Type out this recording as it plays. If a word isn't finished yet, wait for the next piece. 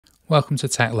welcome to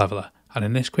Tech Leveler, and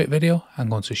in this quick video I'm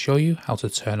going to show you how to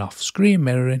turn off screen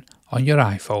mirroring on your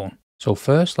iPhone. So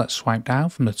first let's swipe down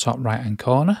from the top right hand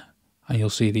corner and you'll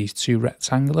see these two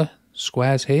rectangular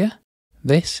squares here.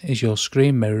 This is your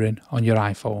screen mirroring on your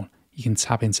iPhone. You can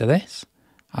tap into this,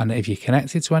 and if you're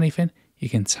connected to anything you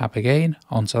can tap again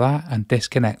onto that and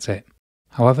disconnect it.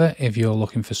 However, if you're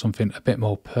looking for something a bit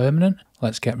more permanent,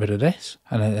 let's get rid of this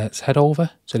and then let's head over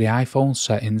to the iPhone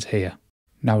settings here.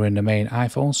 Now we're in the main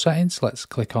iPhone settings, let's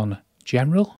click on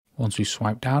General once we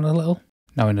swipe down a little.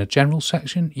 Now in the General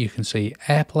section you can see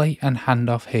AirPlay and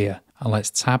Handoff here, and let's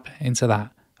tap into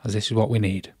that as this is what we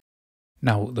need.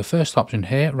 Now the first option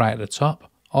here right at the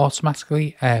top,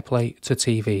 automatically AirPlay to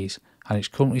TVs, and it's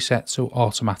currently set to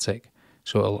automatic,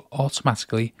 so it'll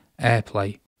automatically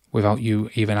AirPlay without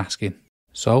you even asking.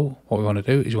 So what we want to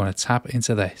do is we want to tap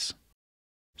into this.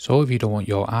 So if you don't want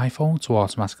your iPhone to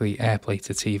automatically AirPlay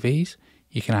to TVs,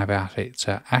 you can either have it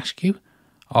to ask you,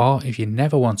 or if you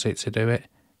never want it to do it,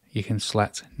 you can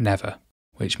select Never,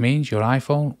 which means your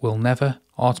iPhone will never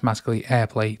automatically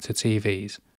AirPlay to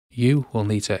TVs. You will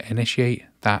need to initiate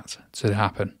that to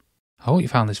happen. I hope you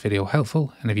found this video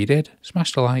helpful, and if you did,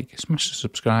 smash the like, smash the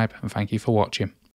subscribe, and thank you for watching.